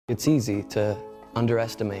It's easy to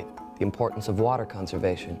underestimate the importance of water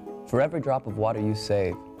conservation. For every drop of water you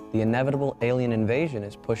save, the inevitable alien invasion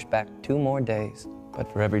is pushed back 2 more days.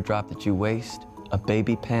 But for every drop that you waste, a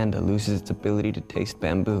baby panda loses its ability to taste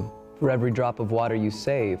bamboo. For every drop of water you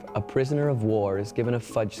save, a prisoner of war is given a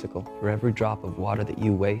fudgesicle. For every drop of water that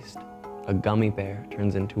you waste, a gummy bear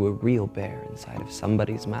turns into a real bear inside of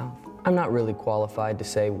somebody's mouth. I'm not really qualified to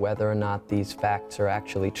say whether or not these facts are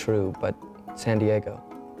actually true, but San Diego,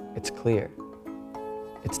 it's clear.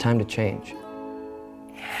 It's time to change.